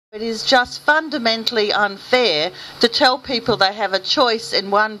It is just fundamentally unfair to tell people they have a choice in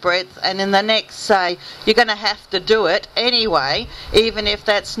one breath and in the next say you're going to have to do it anyway, even if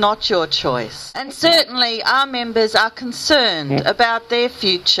that's not your choice. And certainly our members are concerned about their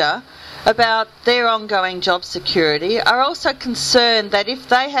future, about their ongoing job security, are also concerned that if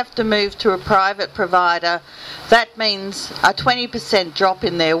they have to move to a private provider, that means a 20% drop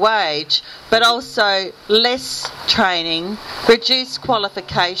in their wage, but also less training, reduced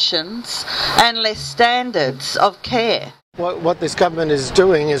qualifications and less standards of care. What this government is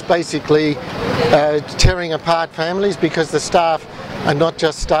doing is basically tearing apart families, because the staff are not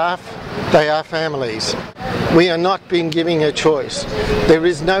just staff, they are families. We are not being given a choice. There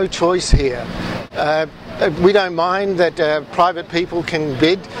is no choice here. We don't mind that private people can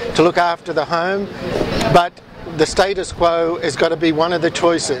bid to look after the home, but the status quo has got to be one of the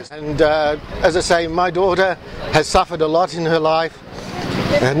choices. And as I say, my daughter has suffered a lot in her life,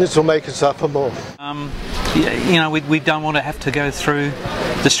 and this will make her suffer more. You know, we don't want to have to go through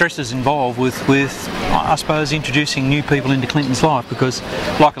the stresses involved with I suppose, introducing new people into Clinton's life, because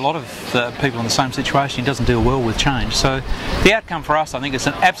like a lot of people in the same situation, he doesn't deal well with change. So the outcome for us, I think, is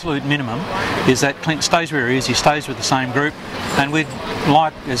an absolute minimum, is that Clinton stays where he is, he stays with the same group, and we'd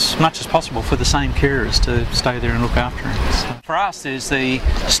like as much as possible for the same carers to stay there and look after him. So for us, there's the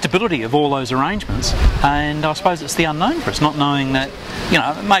stability of all those arrangements, and I suppose it's the unknown for us, not knowing that, you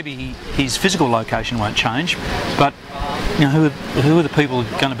know, maybe his physical location won't change, but you know, who are the people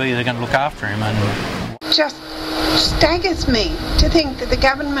going to be that are going to look after him? And just staggers me to think that the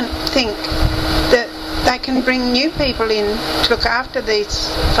government think that they can bring new people in to look after these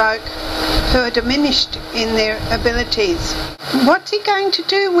folk who are diminished in their abilities. What's he going to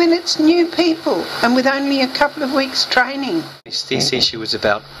do when it's new people and with only a couple of weeks training? This issue is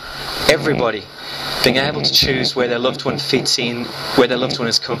about everybody being able to choose where their loved one fits in, where their loved one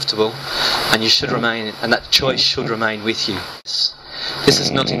is comfortable, and you should remain, and that choice should remain with you. This has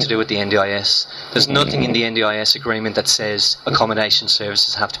nothing to do with the NDIS. There's nothing in the NDIS agreement that says accommodation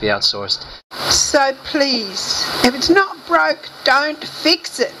services have to be outsourced. So please, if it's not broke, don't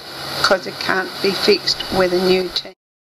fix it, because it can't be fixed with a new team.